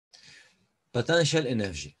Potential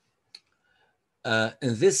energy.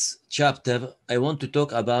 In this chapter, I want to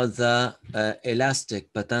talk about the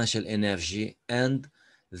elastic potential energy and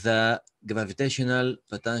the gravitational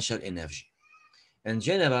potential energy. In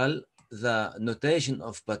general, the notation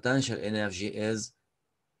of potential energy is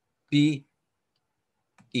P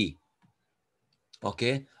E,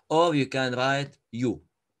 okay? Or you can write U.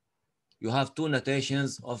 You have two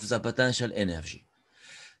notations of the potential energy.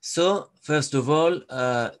 So, first of all,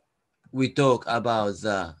 we talk about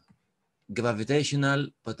the gravitational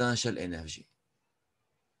potential energy.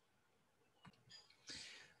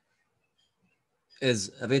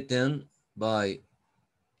 Is written by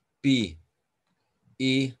P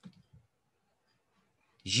E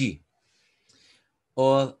G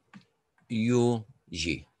or U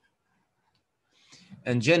G.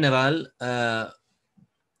 In general,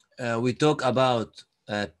 we talk about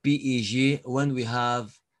PEG when we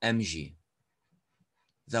have mg,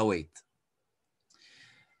 the weight.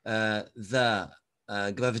 The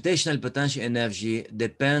gravitational potential energy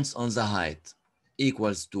depends on the height,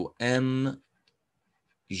 equals to mg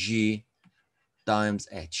times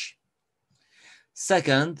h.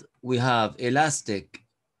 Second, we have elastic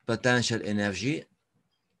potential energy.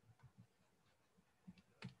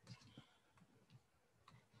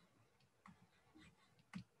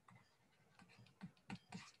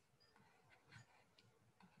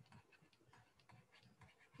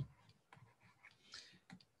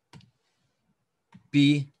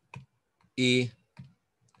 P E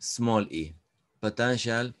small e,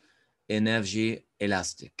 potential energy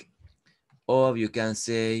elastic, or you can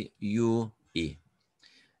say UE,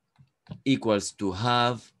 equals to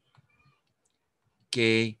half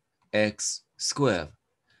kx squared.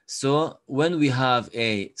 So when we have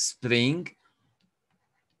a spring,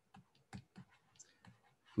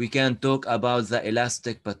 we can talk about the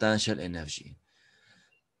elastic potential energy.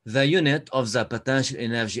 The unit of the potential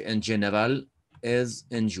energy in general is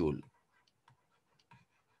in joule.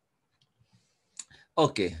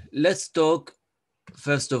 Okay, let's talk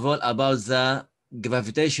first of all about the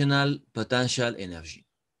gravitational potential energy.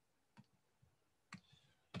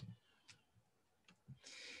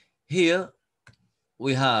 Here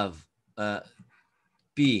we have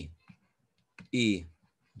P E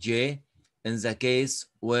J in the case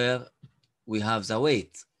where we have the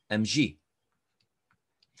weight mg.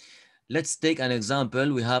 Let's take an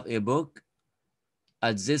example. We have a book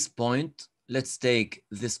at this point. Let's take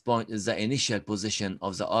this point is the initial position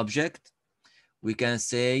of the object. We can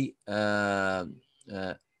say I,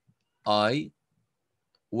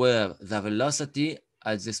 where the velocity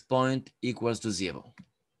at this point equals to 0.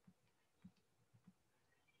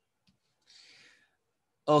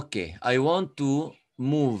 Okay, I want to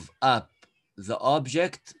move up the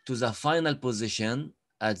object to the final position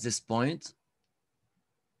at this point.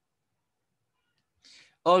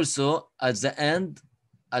 Also, at the end,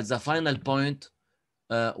 at the final point,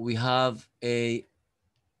 we have a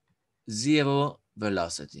 0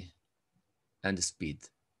 velocity and speed.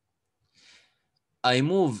 I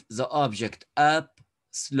move the object up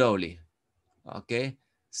slowly, okay?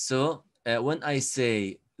 So when I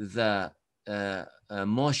say the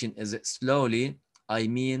motion is slowly, I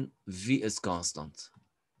mean V is constant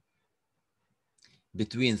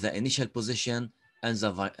between the initial position and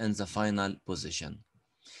the final position.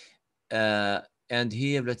 And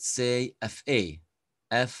here, let's say FA,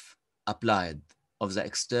 F applied of the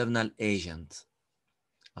external agent,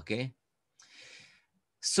 okay?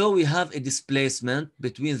 So we have a displacement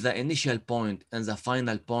between the initial point and the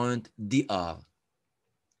final point. dr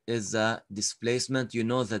is the displacement. You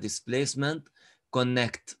know the displacement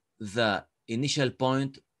connect the initial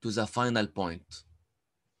point to the final point.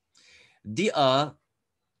 dr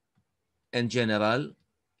in general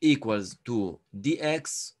equals to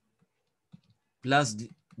dx plus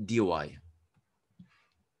dy.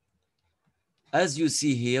 As you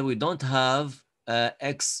see here, we don't have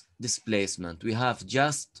x displacement. We have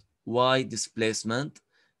just y displacement.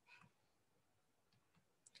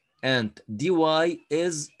 And dy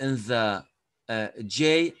is in the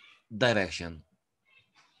j direction.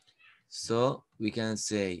 So we can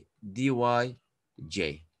say dy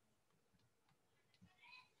j.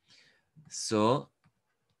 So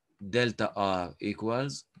delta r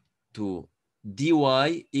equals to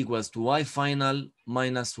dy equals to y final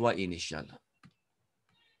minus y initial.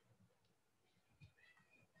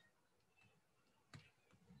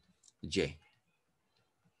 J.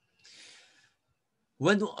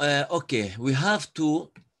 When okay, we have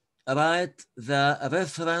to write the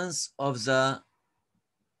reference of the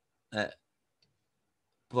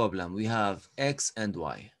problem. We have x and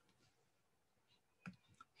y.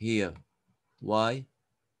 Here, y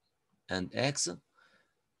and x.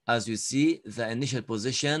 As you see, the initial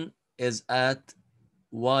position is at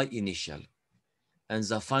y initial, and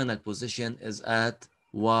the final position is at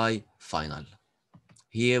y final.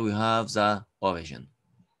 Here we have the origin.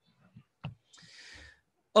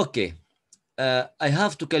 Okay, I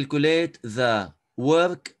have to calculate the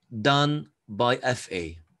work done by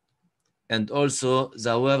FA and also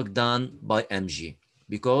the work done by mg,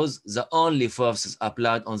 because the only forces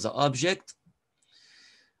applied on the object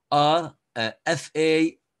are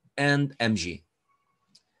FA and mg.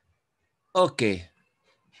 Okay,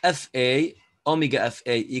 FA, omega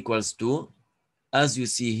FA equals to, as you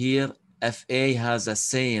see here, FA has the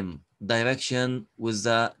same direction with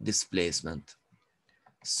the displacement.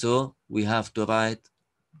 So we have to write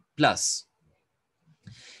plus.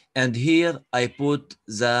 And here I put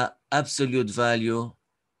the absolute value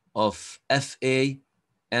of FA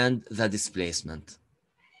and the displacement.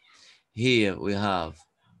 Here we have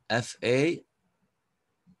FA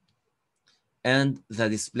and the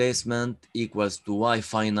displacement equals to y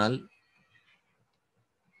final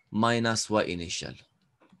minus y initial.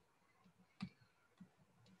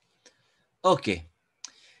 Okay,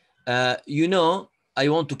 you know, I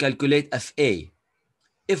want to calculate FA.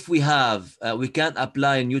 If we have, we can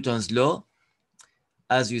apply Newton's law,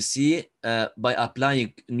 as you see, by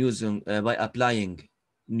applying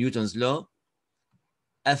Newton's law,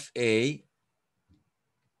 FA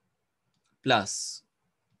plus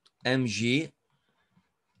mg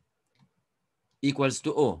equals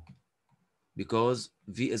to O, because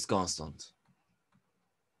V is constant.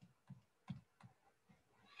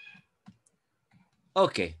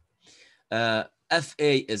 Okay,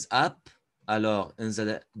 FA is up, alors in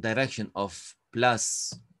the direction of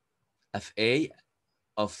plus FA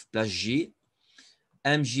of plus G,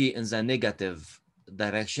 mg in the negative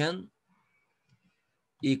direction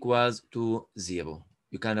equals to 0.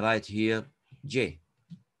 You can write here J.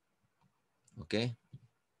 Okay,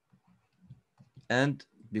 and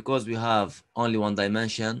because we have only one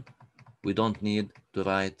dimension, we don't need to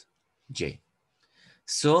write J.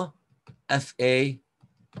 So FA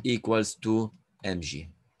equals to mg.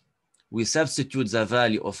 We substitute the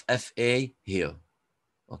value of FA here.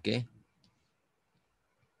 Okay.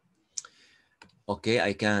 Okay,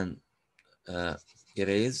 I can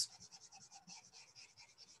erase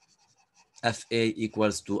FA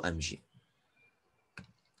equals to mg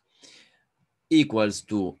equals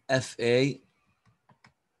to FA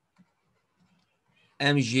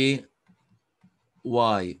mg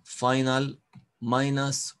y final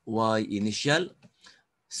minus y initial.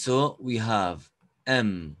 So we have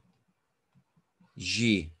mg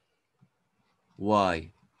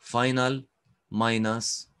y final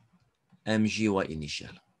minus mgy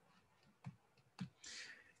initial.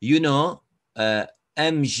 You know,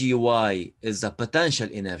 mgy is the potential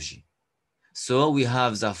energy. So we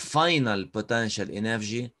have the final potential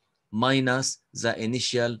energy minus the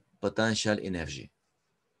initial potential energy.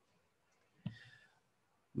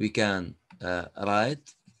 We can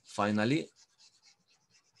write finally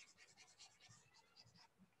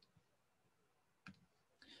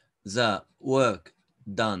the work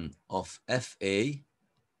done of FA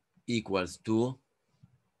equals to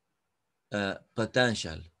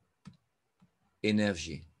potential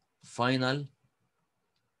energy final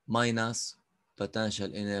minus potential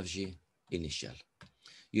energy initial.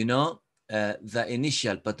 You know, the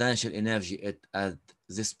initial potential energy at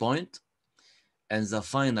this point and the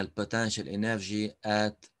final potential energy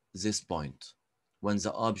at this point when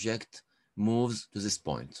the object moves to this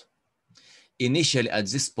point. Initially at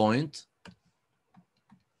this point,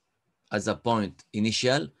 at the point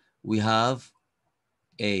initial, we have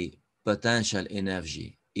a potential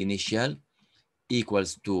energy initial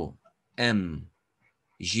equals to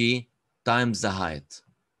mg times the height,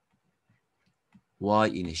 y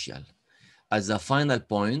initial. At the final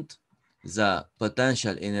point, the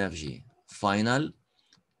potential energy final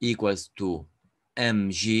equals to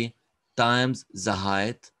mg times the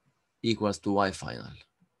height equals to y final.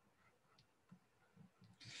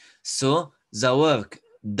 So the work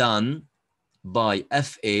done by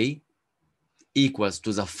FA equals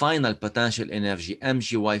to the final potential energy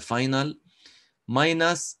mgy final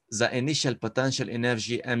minus the initial potential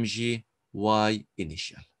energy mgy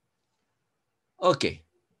initial. Okay.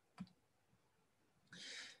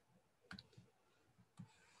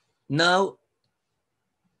 Now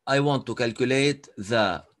I want to calculate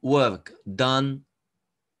the work done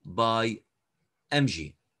by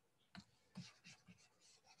mg.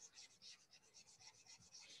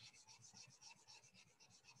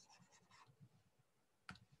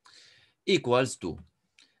 Equals to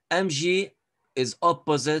mg is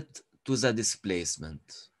opposite to the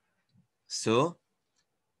displacement. So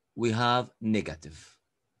we have negative,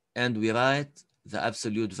 and we write the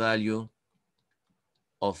absolute value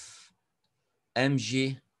of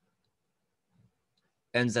mg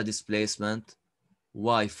and the displacement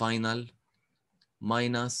y final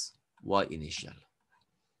minus y initial.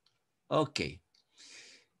 Okay,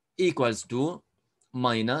 equals to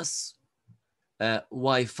minus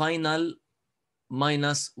y final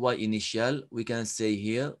minus y initial. We can say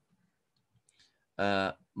here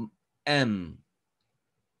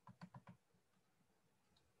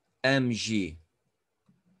mg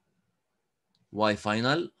y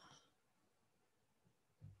final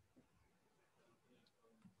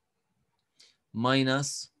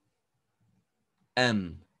minus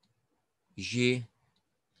mg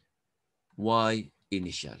y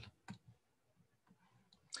initial.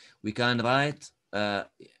 We can write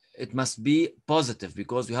it must be positive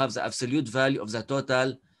because we have the absolute value of the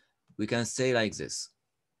total. We can say like this: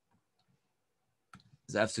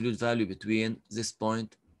 the absolute value between this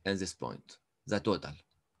point and this point, the total.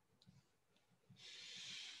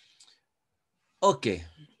 Okay,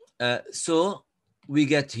 so we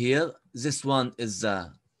get here, this one is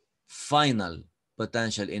the final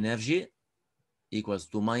potential energy equals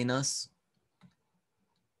to minus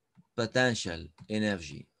potential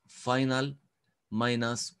energy final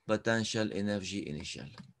minus potential energy initial.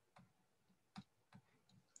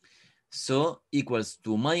 So equals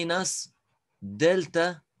to minus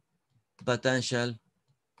delta potential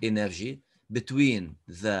energy between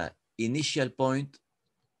the initial point,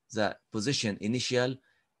 the position initial,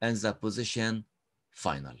 and the position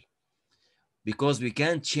final. Because we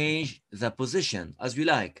can change the position as we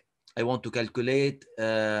like. I want to calculate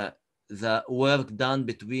the work done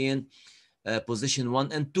between position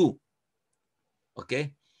 1 and 2.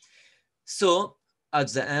 Okay, so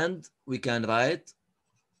at the end we can write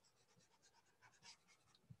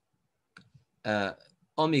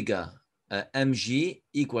omega mg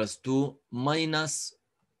equals to minus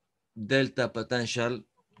delta potential.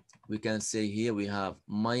 We can say here we have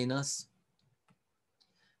minus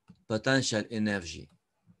potential energy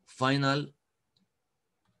final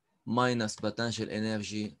minus potential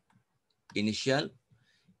energy initial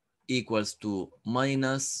equals to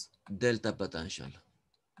minus delta potential.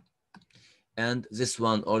 And this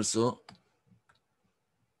one also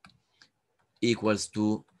equals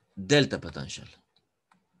to delta potential.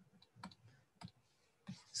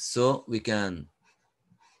 So we can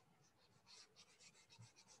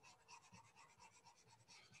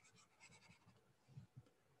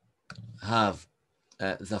have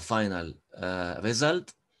the final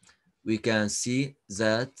result. We can see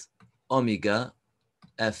that omega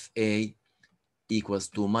Fa equals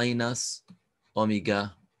to minus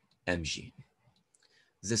omega mg.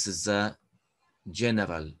 This is the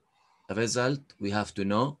general result we have to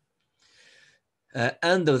know.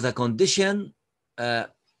 Under the condition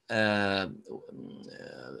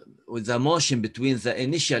with the motion between the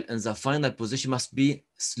initial and the final position must be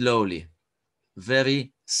slowly,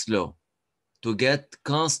 very slow, to get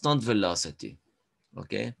constant velocity.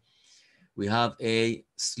 Okay, we have a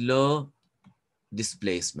slow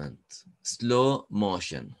displacement, slow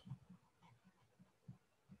motion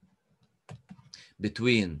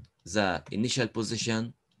between the initial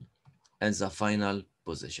position and the final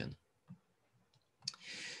position.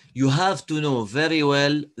 You have to know very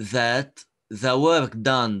well that the work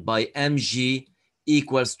done by mg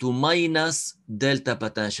equals to minus delta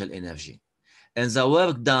potential energy, and the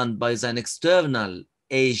work done by an external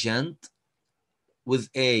agent with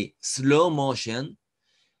a slow motion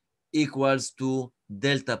equals to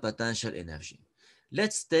delta potential energy.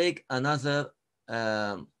 Let's take another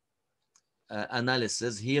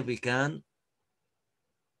analysis. Here we can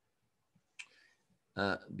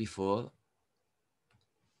before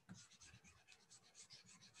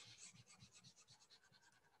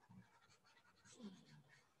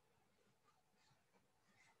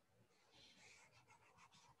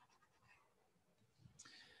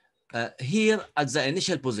here at the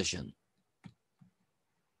initial position,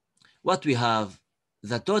 what we have,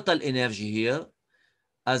 the total energy here,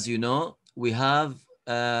 as you know, we have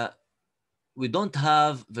we don't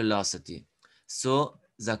have velocity, so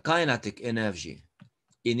the kinetic energy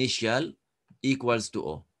initial equals to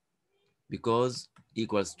O, because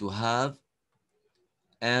equals to half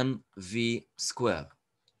mv square.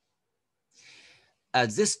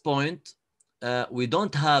 At this point, we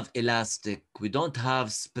don't have elastic, we don't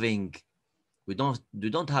have spring, we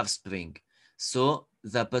don't have spring. So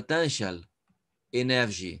the potential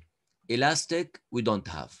energy elastic we don't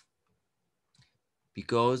have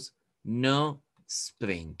because no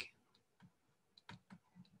spring.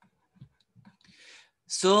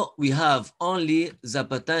 So we have only the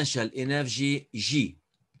potential energy G,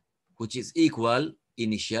 which is equal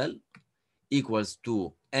initial equals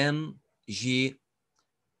to mg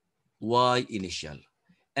y initial.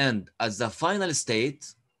 And at the final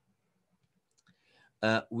state,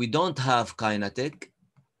 we don't have kinetic,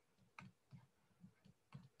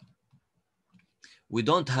 we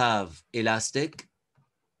don't have elastic,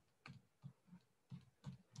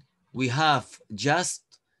 we have just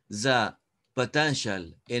the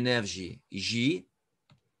potential energy G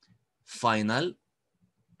final,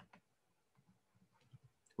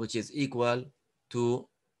 which is equal to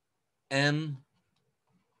mg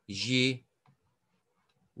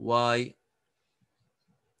y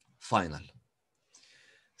final.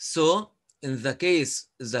 So in the case,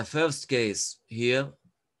 the first case here,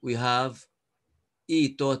 we have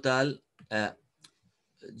E total,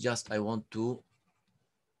 just I want to,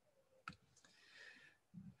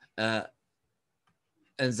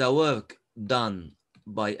 and the work done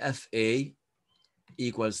by FA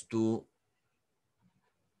equals to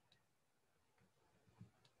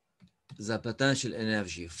the potential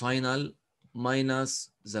energy final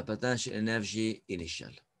minus the potential energy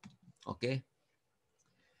initial. Okay,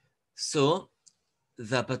 so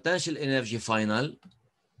the potential energy final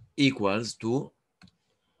equals to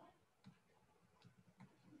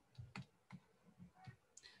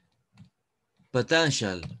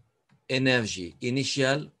potential energy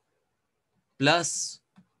initial plus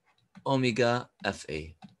omega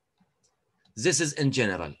FA. This is in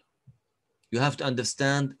general. You have to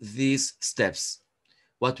understand these steps,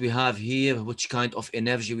 what we have here, which kind of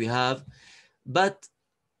energy we have. But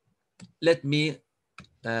let me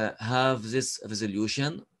have this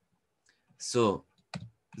resolution. So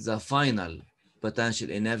the final potential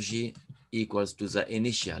energy equals to the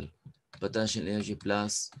initial potential energy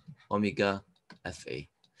plus omega FA.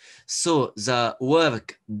 So the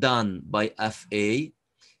work done by FA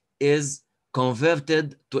is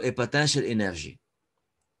converted to a potential energy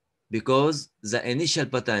because the initial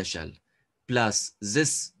potential plus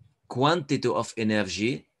this quantity of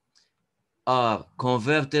energy are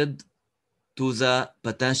converted to the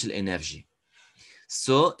potential energy.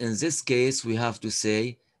 So in this case, we have to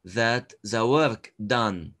say that the work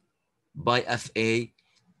done by FA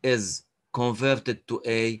is converted to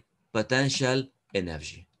a potential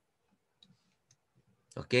energy.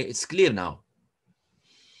 Okay, it's clear now.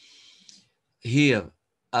 Here,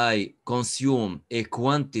 I consume a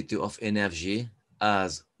quantity of energy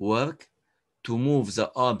as work to move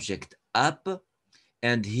the object up,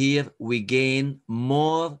 and here we gain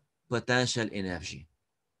more potential energy.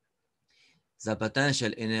 The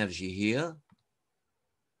potential energy here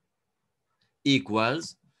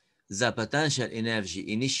equals the potential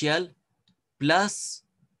energy initial plus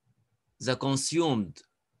the consumed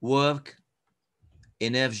work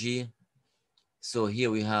energy. So here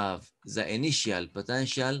we have the initial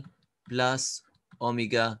potential plus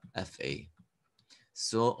omega FA.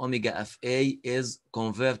 So omega FA is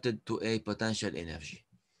converted to a potential energy.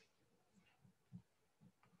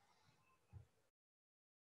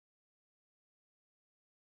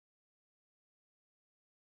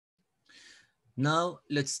 Now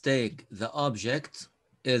let's take the object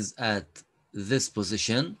is at this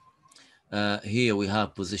position. Here we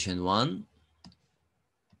have position 1.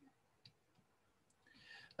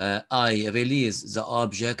 I release the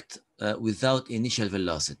object without initial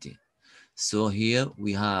velocity. So here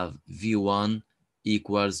we have V1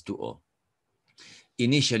 equals to O.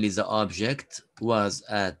 Initially the object was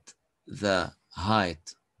at the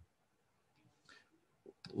height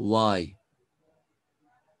Y1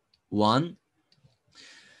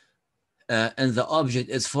 and the object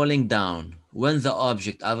is falling down. When the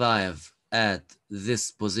object arrives at this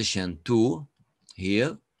position 2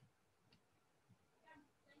 here,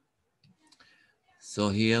 so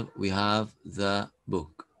here we have the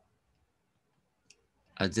book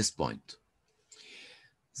at this point.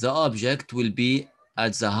 The object will be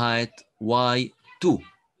at the height Y2.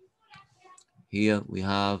 Here we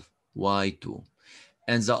have Y2.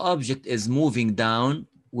 And the object is moving down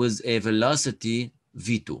with a velocity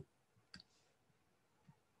V2.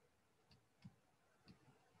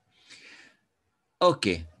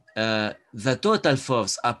 Okay, the total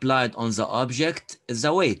force applied on the object is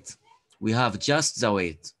the weight. We have just the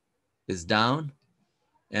weight is down,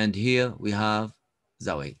 and here we have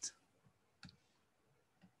the weight.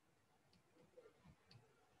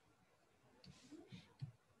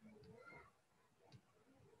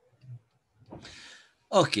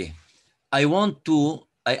 Okay,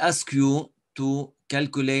 I ask you to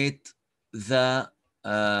calculate the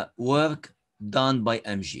work done by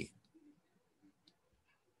mg.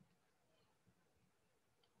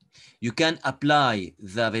 you can apply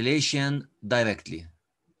the relation directly.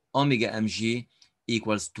 Omega mg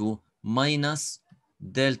equals to minus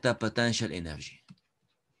delta potential energy.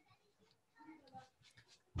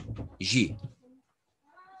 G.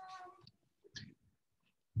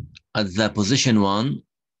 At the position 1,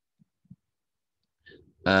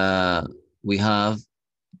 we have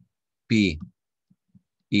P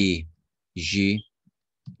E G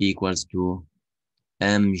equals to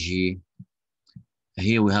mg.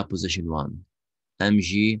 Here we have position 1,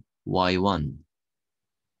 mg y1.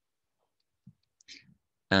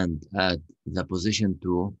 And at the position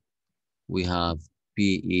 2, we have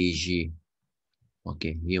PEG.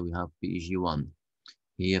 Okay, here we have PEG1.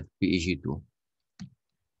 Here PEG2.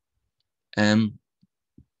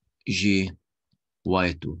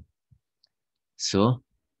 mgy2. So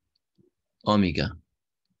omega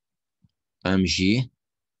mg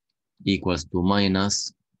equals to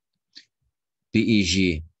minus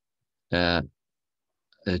PEG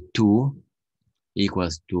 2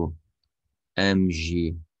 equals to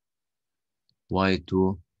mg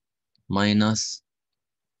y2 minus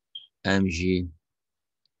mg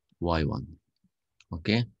y1.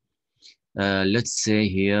 Okay, let's say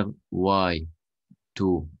here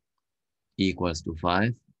y2 equals to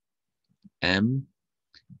 5 m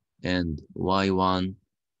and y1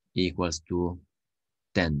 equals to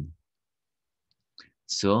 10.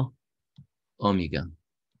 So omega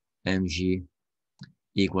mg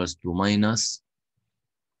equals to minus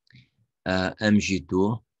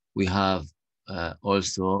mg2. We have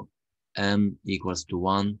also m equals to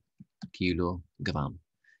 1 kilogram.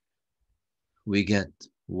 We get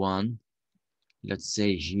 1, let's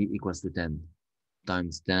say g equals to 10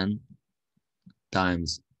 times 10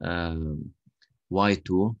 times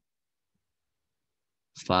y2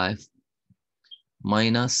 5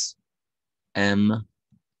 minus m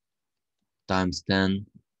times 10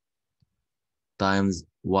 times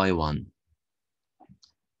y1.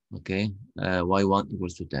 Okay, y1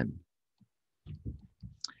 equals to 10.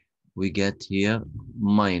 We get here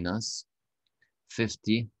minus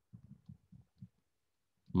 50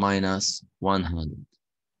 minus 100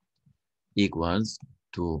 equals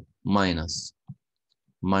to minus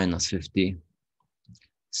 50.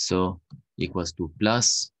 So equals to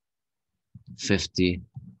plus 50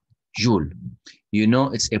 joule. You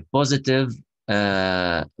know, it's a positive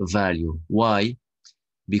value. Why?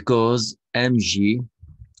 Because mg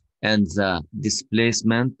and the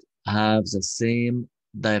displacement have the same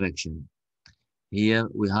direction. Here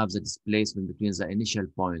we have the displacement between the initial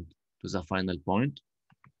point to the final point.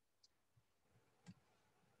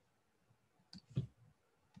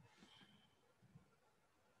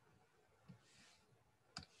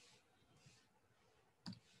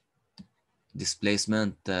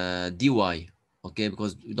 Displacement dy, okay,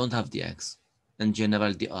 because we don't have dx. In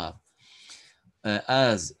general, dr.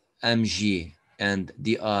 As mg and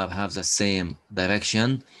dr have the same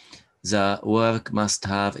direction, the work must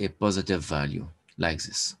have a positive value, like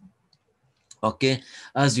this. Okay,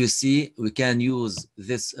 as you see, we can use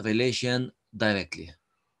this relation directly.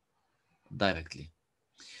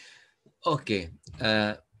 Okay,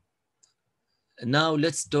 now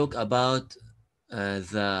let's talk about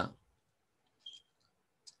the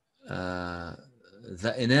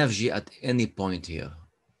energy at any point here,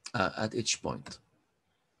 at each point.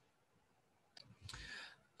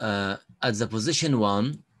 At the position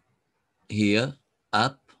 1, here,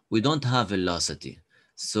 up, we don't have velocity.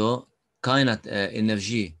 So, kinetic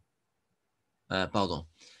energy, pardon.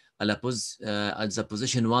 At the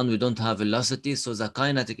position 1, we don't have velocity. So, the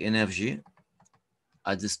kinetic energy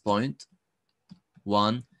at this point,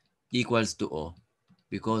 1, equals to O,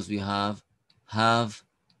 because we have half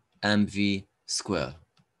mv square.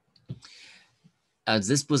 At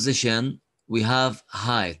this position, we have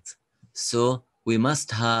height. So, we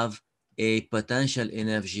must have a potential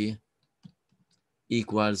energy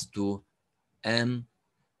equals to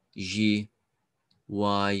mg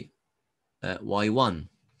y1.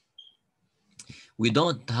 We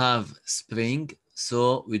don't have spring,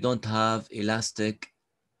 so we don't have elastic,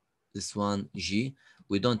 this one g,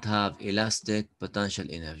 we don't have elastic potential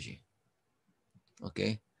energy.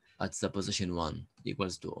 Okay, at the position 1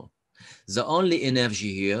 equals to O. The only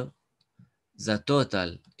energy here, the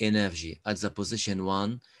total energy at the position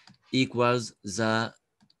 1 equals the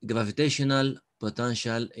gravitational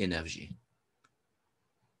potential energy.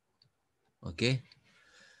 Okay,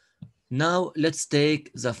 now let's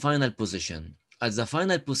take the final position. At the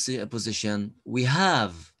final position, we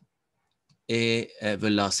have a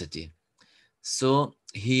velocity. So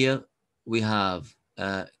here we have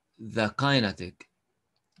the kinetic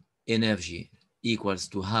energy equals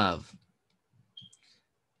to half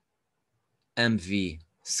mv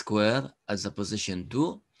square at the position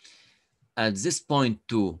 2. At this point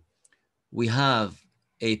 2, we have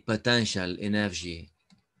a potential energy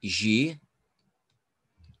G,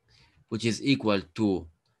 which is equal to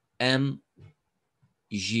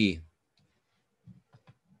mg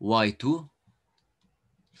y2,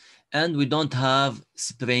 and we don't have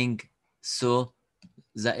spring, so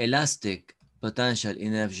the elastic potential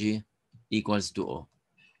energy equals to O.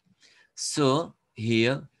 So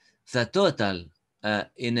here, the total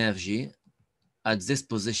energy at this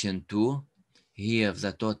position 2, here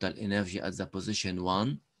the total energy at the position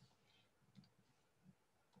 1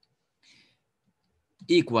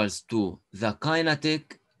 equals to the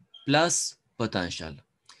kinetic plus potential.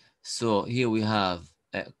 So here we have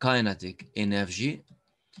kinetic energy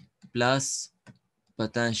plus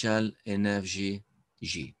potential energy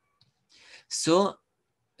G. So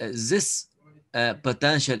this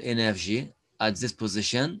potential energy at this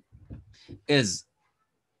position is,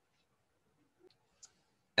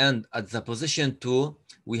 and at the position 2,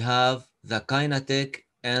 we have the kinetic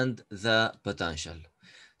and the potential.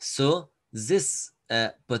 So this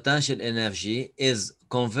potential energy is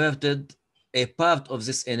converted, a part of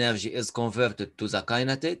this energy is converted to the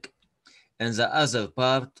kinetic, and the other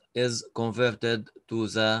part is converted to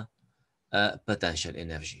the potential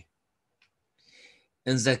energy.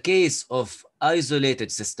 In the case of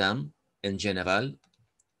isolated system in general,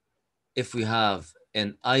 if we have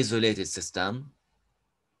an isolated system,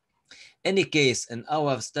 any case in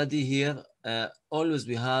our study here, always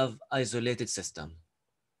we have isolated system.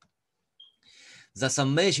 The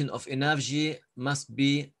summation of energy must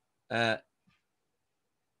be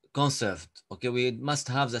conserved. Okay, we must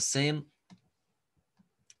have the same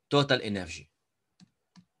total energy.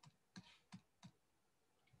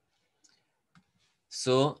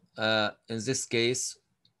 So in this case,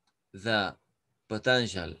 the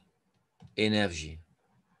potential energy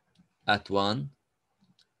at 1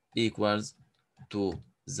 equals to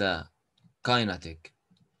the kinetic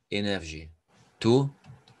energy 2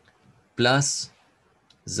 plus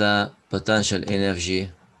the potential energy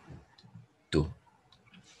 2.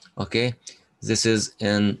 Okay, this is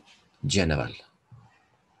in general.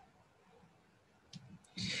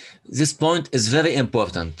 This point is very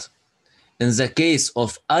important. In the case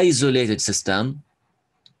of isolated system,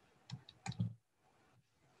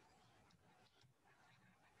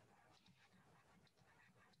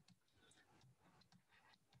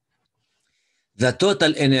 the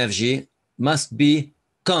total energy must be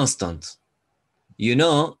constant. You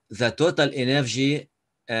know, the total energy,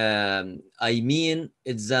 I mean,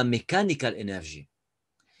 it's the mechanical energy.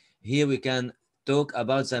 Here we can talk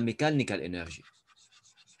about the mechanical energy.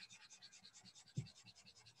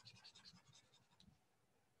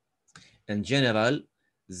 In general,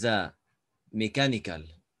 the mechanical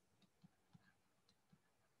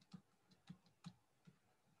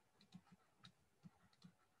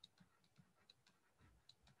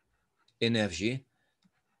energy,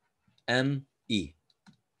 ME.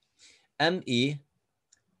 ME,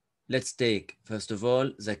 let's take, first of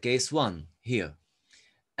all, the case 1 here.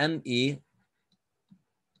 ME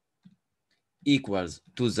equals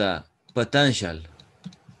to the potential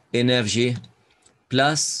energy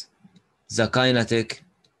plus the kinetic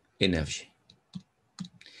energy.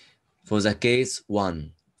 For the case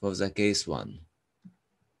 1,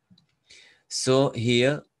 So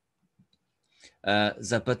here,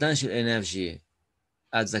 the potential energy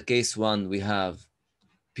at the case 1, we have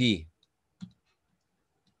P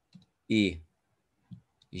E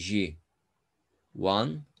G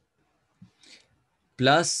 1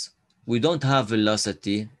 plus, we don't have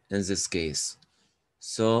velocity in this case.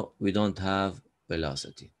 So we don't have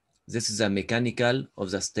velocity. This is the mechanical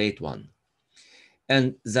of the state 1.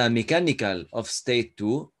 And the mechanical of state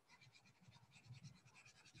 2,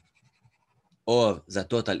 or the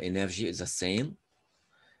total energy, is the same.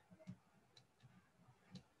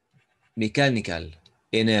 Mechanical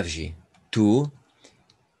energy 2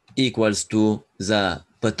 equals to the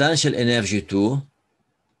potential energy 2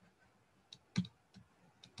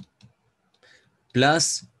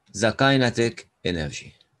 plus the kinetic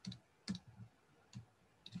energy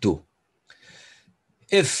 2.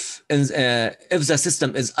 If the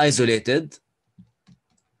system is isolated,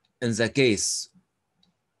 in the case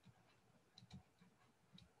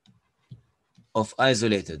of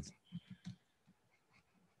isolated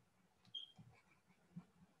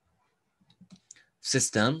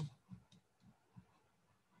system,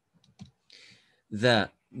 the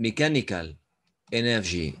mechanical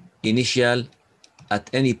energy initial at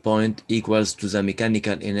any point equals to the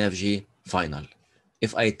mechanical energy final.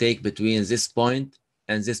 If I take between this point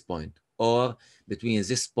and this point, or between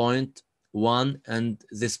this point 1 and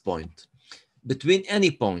this point. Between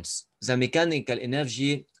any points, the mechanical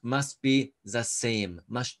energy must be the same,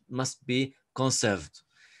 must be conserved.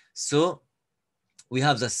 So we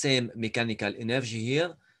have the same mechanical energy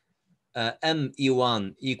here.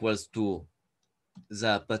 ME1 equals to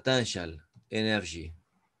the potential energy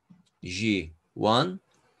G1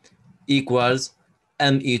 equals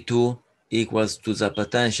ME2 equals to the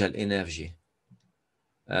potential energy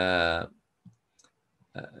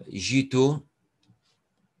G2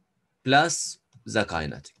 plus the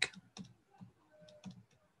kinetic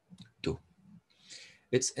 2.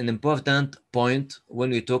 It's an important point when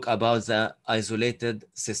we talk about the isolated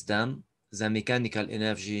system. The mechanical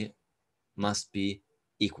energy must be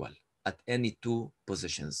equal at any two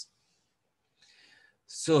positions.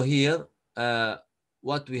 So here,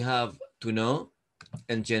 what we have to know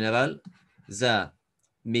in general, the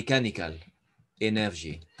mechanical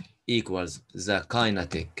energy equals the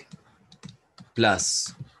kinetic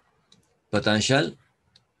plus potential.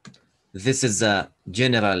 This is the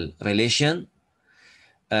general relation.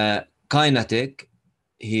 Kinetic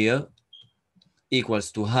here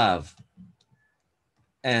equals to have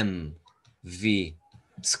mv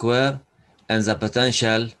square, and the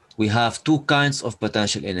potential, we have two kinds of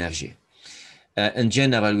potential energy. In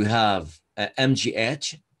general, we have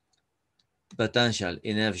mgh, potential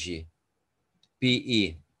energy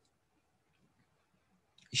PEG,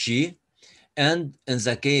 and in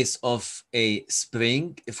the case of a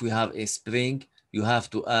spring, if we have a spring, you have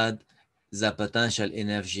to add the potential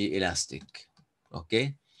energy elastic,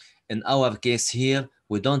 okay? In our case here,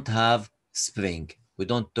 we don't have spring. We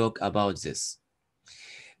don't talk about this.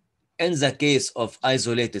 In the case of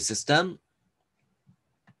isolated system,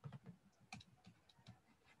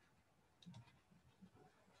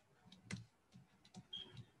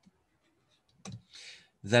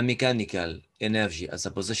 the mechanical energy at the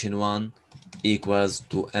position 1 equals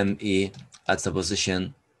to ME at the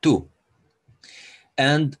position 2.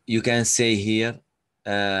 And you can say here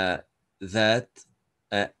that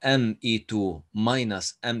ME2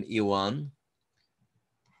 minus ME1,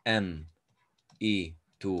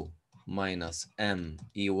 ME2 minus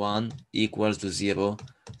ME1 equals to 0.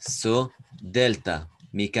 So delta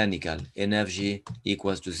mechanical energy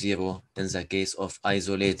equals to 0 in the case of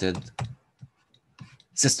isolated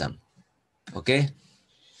system. Okay,